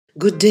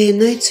Good day and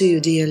night to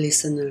you, dear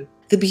listener.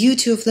 The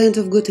beauty of Land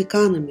of Good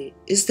economy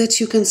is that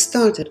you can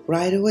start it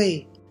right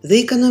away. The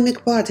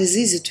economic part is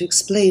easy to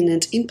explain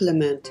and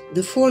implement.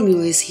 The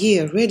formula is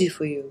here, ready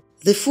for you.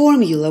 The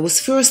formula was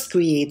first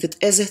created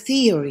as a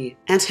theory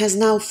and has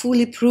now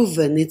fully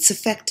proven its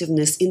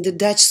effectiveness in the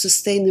Dutch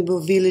Sustainable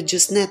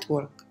Villages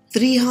Network.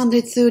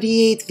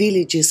 338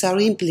 villages are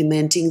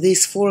implementing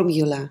this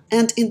formula,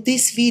 and in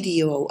this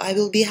video I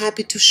will be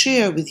happy to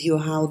share with you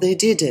how they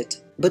did it.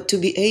 But to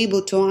be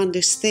able to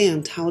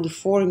understand how the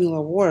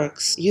formula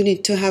works, you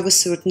need to have a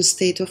certain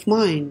state of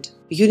mind.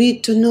 You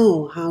need to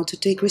know how to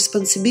take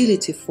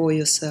responsibility for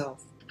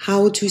yourself,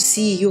 how to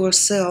see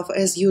yourself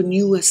as your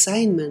new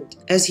assignment,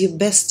 as your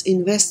best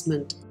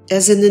investment,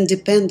 as an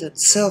independent,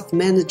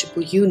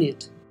 self-manageable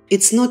unit.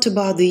 It's not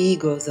about the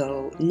ego,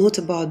 though, not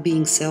about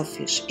being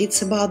selfish.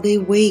 It's about the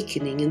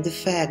awakening in the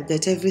fact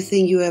that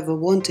everything you ever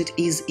wanted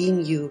is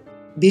in you.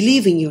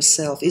 Believing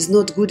yourself is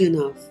not good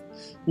enough.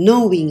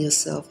 Knowing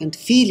yourself and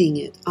feeling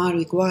it are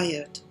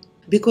required.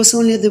 Because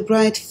only the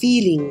right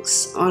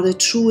feelings are the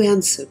true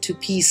answer to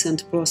peace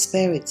and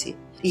prosperity.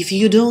 If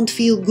you don't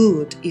feel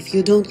good, if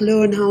you don't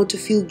learn how to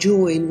feel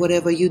joy in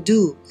whatever you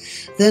do,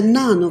 then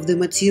none of the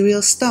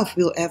material stuff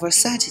will ever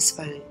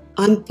satisfy.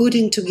 I'm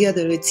putting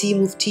together a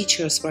team of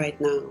teachers right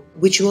now,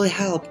 which will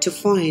help to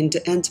find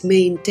and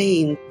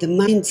maintain the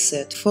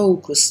mindset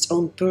focused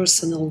on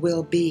personal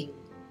well-being.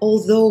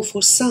 Although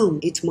for some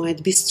it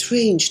might be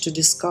strange to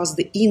discuss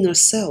the inner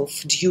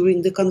self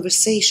during the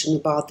conversation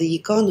about the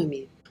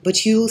economy,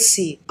 but you will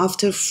see,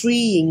 after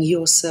freeing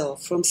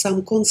yourself from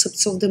some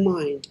concepts of the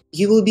mind,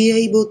 you will be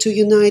able to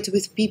unite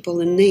with people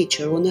and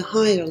nature on a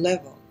higher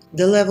level,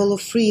 the level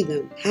of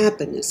freedom,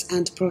 happiness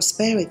and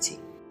prosperity.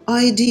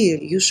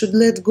 Ideally, you should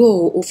let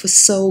go of a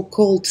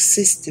so-called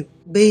system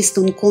based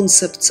on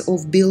concepts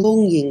of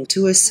belonging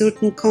to a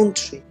certain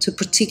country, to a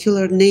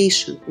particular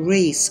nation,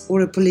 race,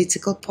 or a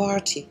political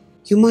party.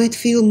 You might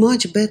feel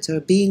much better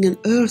being an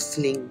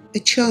earthling, a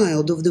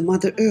child of the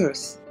Mother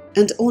Earth,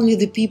 and only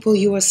the people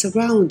you are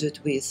surrounded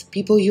with,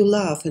 people you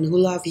love and who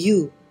love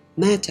you,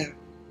 matter.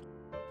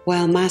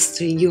 While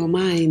mastering your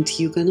mind,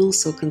 you can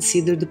also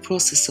consider the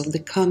process of the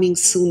coming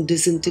soon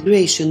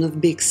disintegration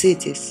of big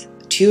cities.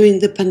 During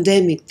the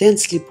pandemic,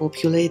 densely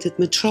populated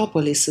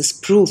metropolises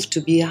proved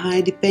to be a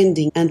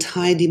high-depending and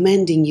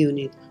high-demanding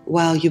unit,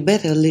 while you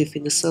better live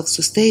in a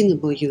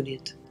self-sustainable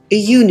unit. A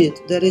unit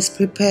that is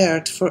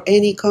prepared for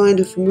any kind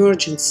of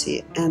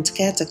emergency and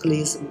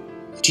cataclysm.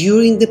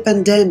 During the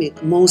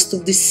pandemic, most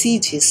of the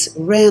cities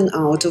ran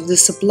out of the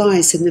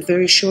supplies in a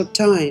very short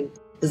time.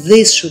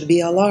 This should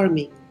be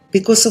alarming.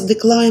 Because of the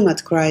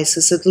climate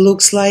crisis, it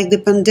looks like the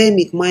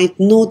pandemic might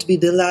not be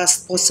the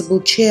last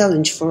possible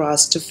challenge for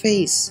us to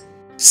face.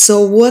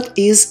 So what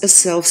is a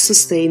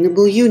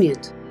self-sustainable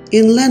unit?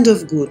 In Land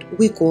of Good,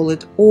 we call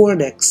it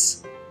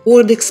ordex.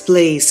 Ordex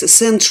plays a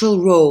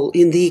central role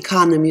in the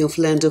economy of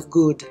Land of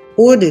Good.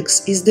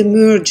 Ordex is the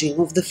merging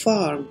of the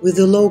farm with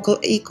the local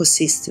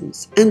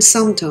ecosystems and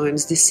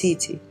sometimes the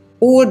city.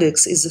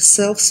 Ordex is a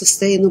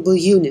self-sustainable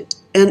unit,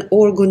 an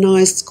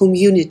organized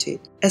community,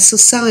 a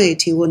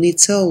society on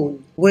its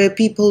own, where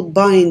people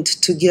bind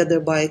together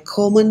by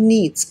common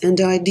needs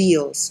and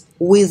ideals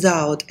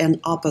without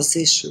an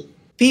opposition.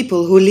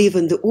 People who live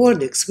in the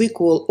ordex we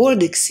call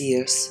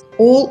ordexiers.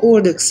 All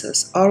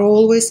ordexes are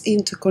always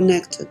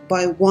interconnected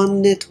by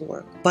one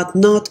network, but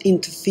not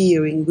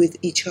interfering with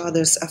each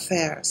other's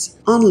affairs,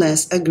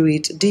 unless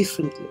agreed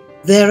differently.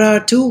 There are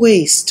two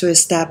ways to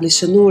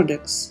establish an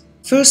ordex.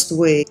 First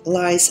way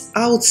lies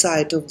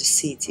outside of the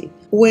city,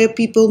 where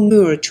people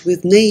merge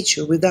with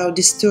nature without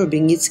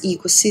disturbing its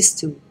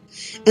ecosystem.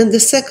 And the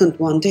second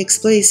one takes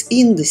place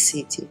in the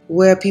city,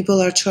 where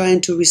people are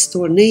trying to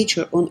restore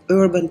nature on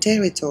urban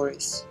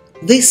territories.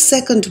 This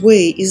second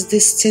way is the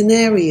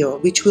scenario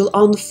which will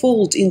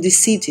unfold in the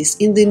cities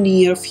in the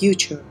near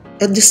future.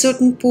 At a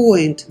certain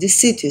point, the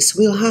cities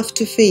will have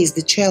to face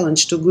the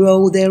challenge to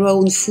grow their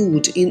own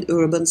food in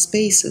urban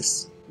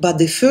spaces. But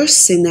the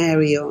first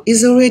scenario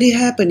is already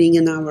happening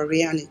in our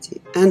reality,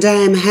 and I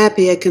am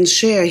happy I can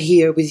share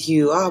here with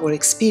you our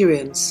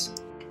experience.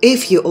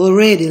 If you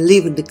already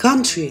live in the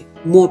country,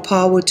 more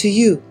power to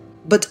you,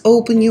 but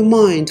open your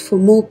mind for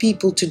more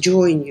people to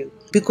join you,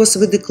 because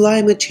with the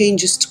climate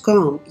changes to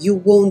come, you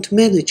won't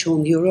manage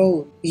on your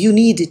own. You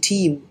need a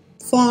team.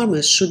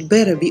 Farmers should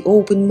better be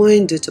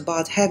open-minded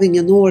about having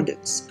an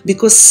ordex,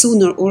 because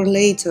sooner or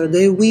later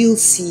they will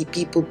see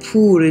people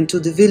pour into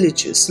the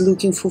villages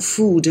looking for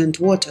food and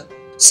water,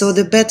 so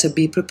they better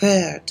be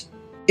prepared.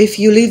 If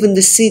you live in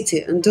the city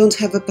and don't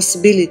have a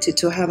possibility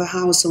to have a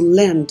house on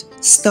land,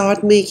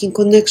 start making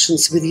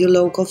connections with your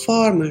local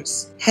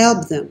farmers.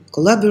 Help them,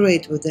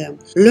 collaborate with them,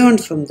 learn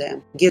from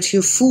them, get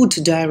your food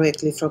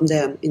directly from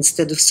them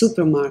instead of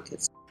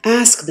supermarkets.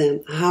 Ask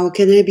them, how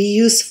can I be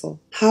useful?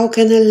 How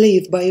can I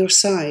live by your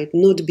side,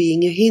 not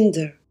being a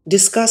hinder?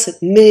 Discuss it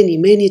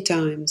many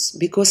times,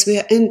 because we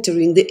are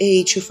entering the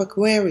age of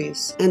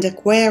Aquarius, and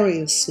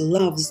Aquarius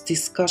loves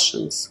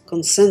discussions,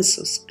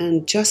 consensus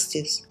and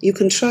justice. You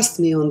can trust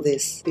me on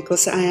this,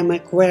 because I am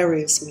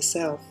Aquarius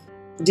myself.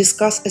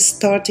 discuss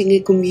starting a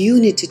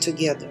community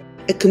together,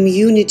 a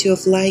community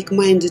of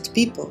like-minded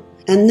people,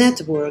 a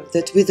network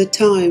that with the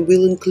time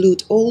will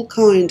include all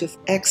kinds of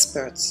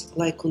experts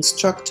like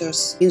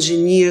constructors,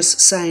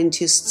 engineers,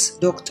 scientists,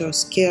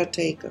 doctors,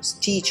 caretakers,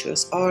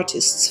 teachers,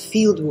 artists,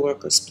 field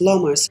workers,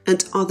 plumbers,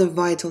 and other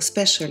vital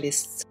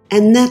specialists. A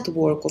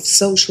network of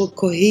social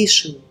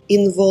cohesion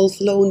involve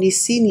lonely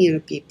senior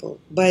people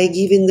by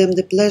giving them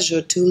the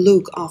pleasure to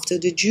look after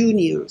the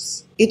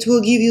juniors. It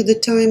will give you the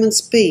time and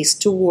space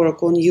to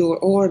work on your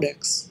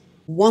ordex.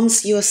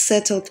 Once you are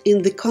settled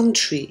in the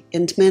country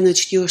and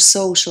managed your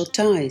social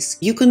ties,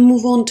 you can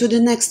move on to the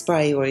next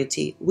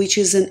priority, which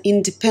is an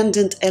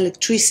independent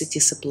electricity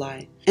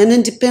supply. An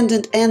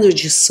independent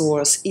energy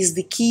source is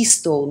the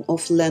keystone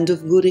of land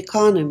of good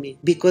economy,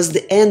 because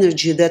the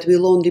energy that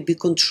will only be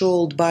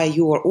controlled by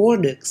your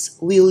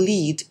ordex will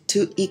lead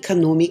to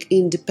economic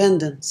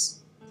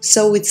independence.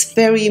 So it's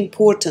very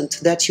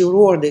important that your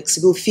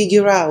ordex will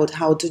figure out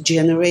how to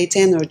generate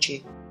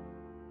energy.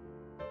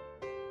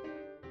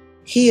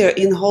 Here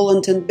in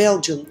Holland and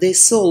Belgium, they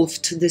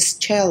solved this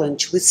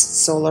challenge with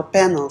solar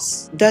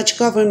panels. Dutch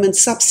government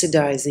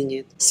subsidizing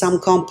it, some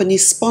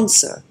companies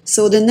sponsor,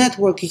 so the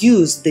network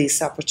used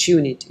this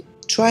opportunity.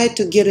 Try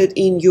to get it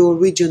in your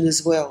region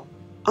as well.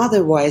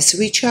 Otherwise,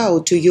 reach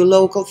out to your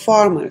local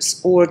farmers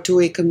or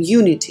to a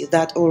community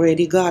that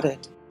already got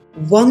it.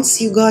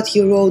 Once you got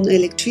your own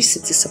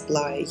electricity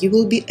supply, you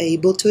will be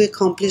able to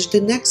accomplish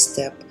the next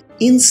step,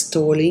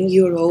 installing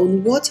your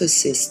own water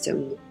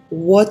system.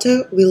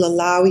 Water will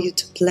allow you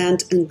to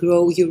plant and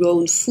grow your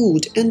own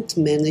food and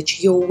manage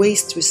your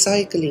waste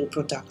recycling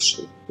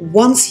production.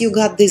 Once you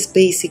got these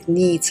basic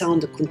needs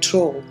under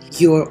control,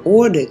 your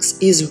ordex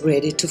is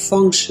ready to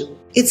function.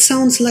 It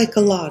sounds like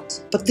a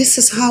lot, but this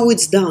is how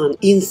it's done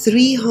in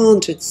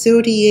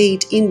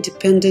 338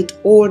 independent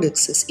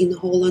ordexes in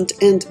Holland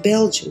and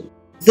Belgium.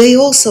 They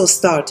also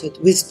started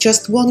with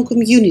just one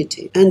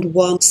community and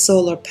one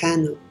solar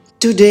panel.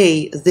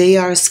 Today, they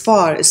are as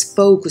far as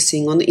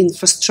focusing on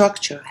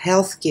infrastructure,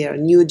 healthcare,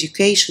 new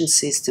education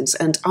systems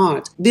and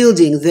art,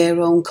 building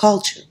their own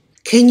culture.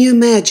 Can you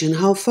imagine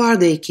how far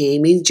they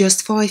came in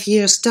just 5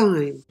 years'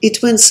 time?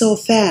 It went so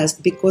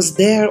fast because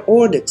their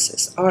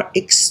ordexes are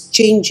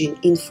exchanging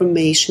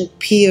information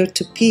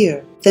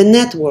peer-to-peer. The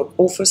network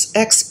offers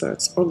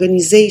experts,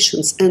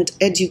 organizations and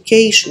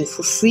education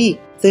for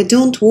free. They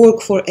don't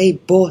work for a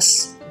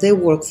boss. They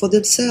work for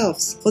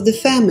themselves, for the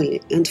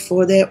family, and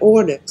for their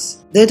ordex.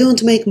 They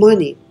don't make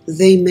money,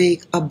 they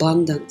make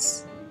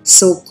abundance.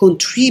 So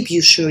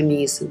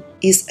contributionism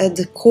is at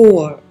the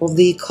core of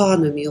the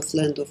economy of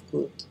Land of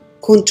Good.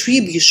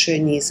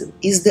 Contributionism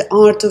is the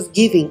art of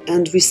giving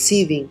and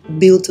receiving,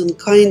 built on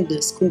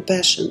kindness,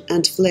 compassion,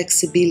 and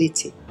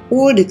flexibility.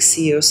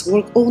 Ordexiers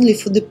work only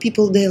for the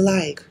people they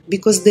like,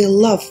 because they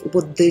love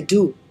what they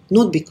do,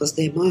 not because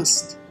they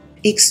must.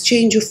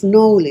 Exchange of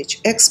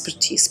knowledge,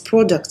 expertise,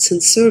 products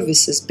and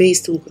services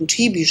based on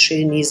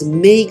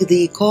contributionism make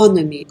the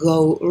economy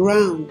go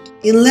around.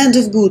 In Land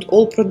of Good,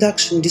 all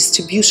production,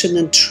 distribution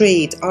and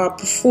trade are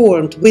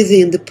performed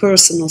within the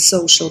personal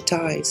social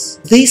ties.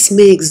 This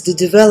makes the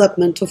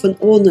development of an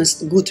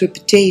honest, good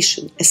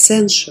reputation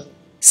essential.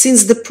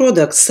 Since the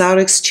products are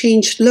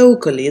exchanged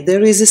locally,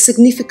 there is a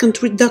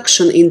significant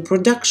reduction in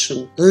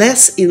production.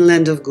 Less in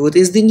Land of Good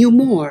is the new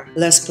more.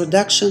 Less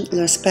production,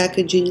 less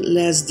packaging,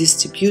 less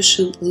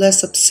distribution,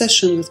 less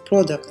obsession with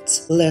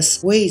products,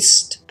 less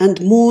waste,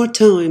 and more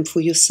time for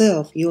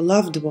yourself, your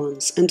loved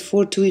ones, and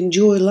for to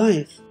enjoy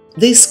life.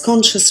 This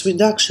conscious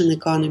reduction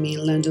economy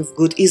in Land of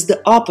Good is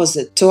the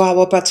opposite to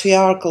our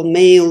patriarchal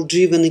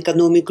male-driven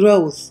economic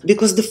growth,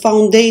 because the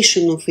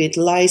foundation of it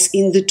lies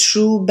in the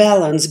true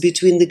balance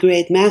between the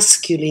great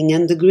masculine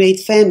and the great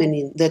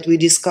feminine that we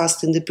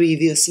discussed in the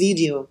previous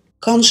video.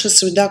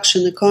 Conscious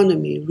reduction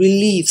economy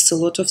relieves a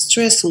lot of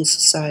stress on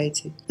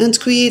society and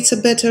creates a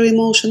better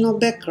emotional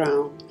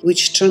background,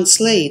 which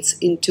translates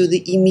into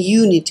the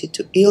immunity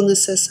to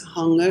illnesses,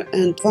 hunger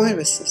and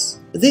viruses.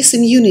 This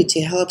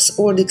immunity helps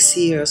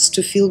ordexiers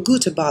to feel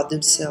good about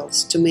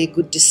themselves, to make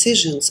good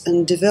decisions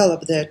and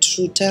develop their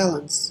true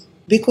talents.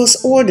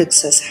 Because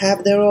ordexes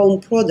have their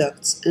own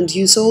products and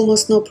use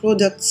almost no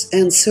products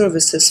and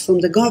services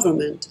from the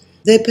government,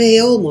 they pay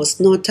almost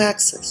no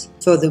taxes.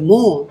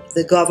 Furthermore,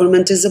 the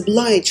government is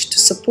obliged to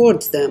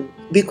support them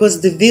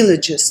because the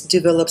villages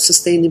develop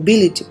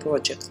sustainability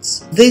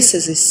projects. This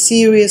is a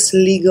serious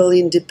legal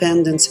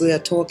independence we are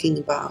talking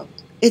about.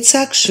 It's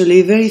actually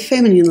a very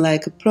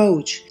feminine-like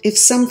approach. If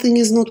something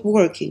is not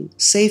working,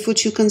 save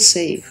what you can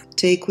save,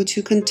 take what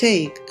you can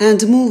take,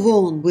 and move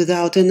on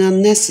without an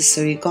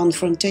unnecessary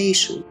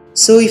confrontation.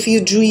 So if you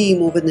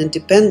dream of an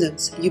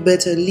independence, you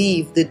better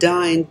leave the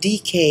dying,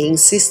 decaying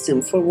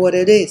system for what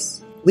it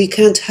is. We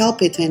can't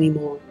help it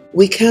anymore.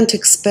 We can't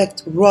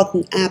expect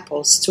rotten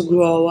apples to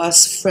grow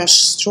us fresh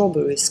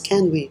strawberries,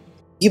 can we?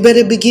 You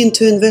better begin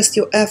to invest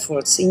your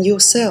efforts in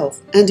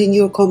yourself and in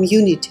your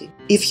community.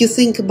 If you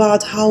think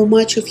about how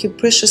much of your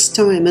precious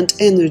time and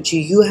energy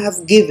you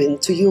have given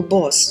to your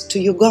boss, to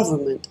your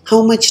government,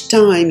 how much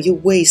time you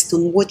waste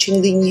on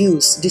watching the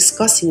news,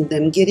 discussing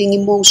them, getting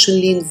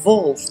emotionally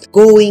involved,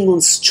 going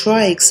on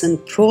strikes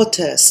and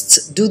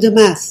protests, do the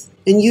math,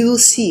 and you will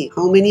see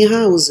how many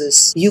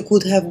houses you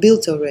could have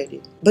built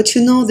already. But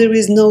you know there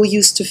is no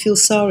use to feel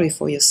sorry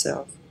for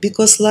yourself.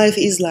 Because life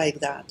is like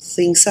that.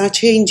 Things are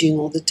changing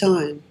all the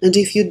time. And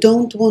if you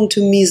don't want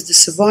to miss the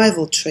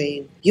survival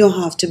train, you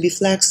have to be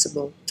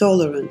flexible,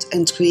 tolerant,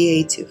 and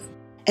creative.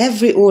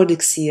 Every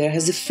ordexer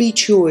has a free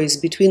choice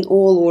between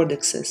all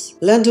ordexes.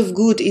 Land of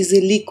Good is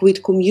a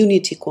liquid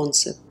community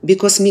concept,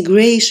 because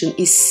migration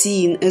is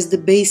seen as the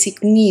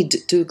basic need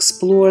to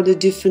explore the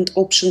different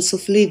options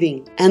of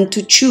living and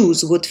to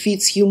choose what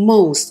fits you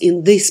most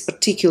in this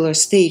particular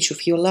stage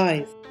of your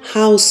life.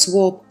 House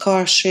swap,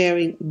 car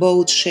sharing,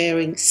 boat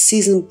sharing,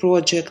 season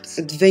project,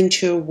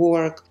 adventure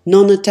work,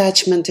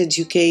 non-attachment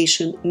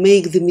education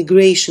make the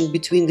migration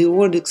between the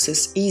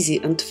ordexes easy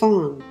and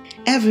fun.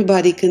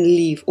 Everybody can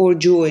leave or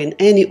join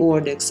any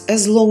ordex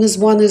as long as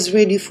one is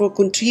ready for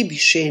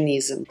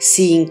contributionism,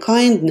 seeing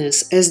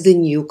kindness as the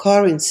new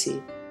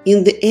currency.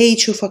 In the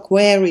age of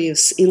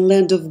Aquarius in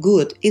Land of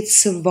Good, it's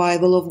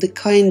survival of the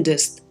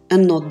kindest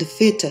and not the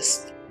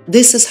fittest.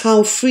 This is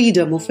how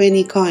freedom of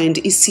any kind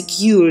is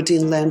secured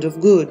in Land of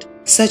Good.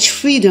 Such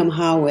freedom,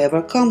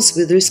 however, comes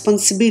with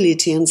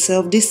responsibility and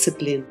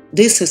self-discipline.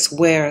 This is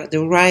where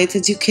the right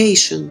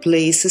education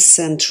plays a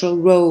central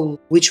role,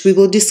 which we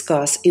will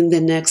discuss in the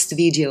next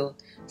video.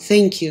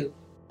 Thank you.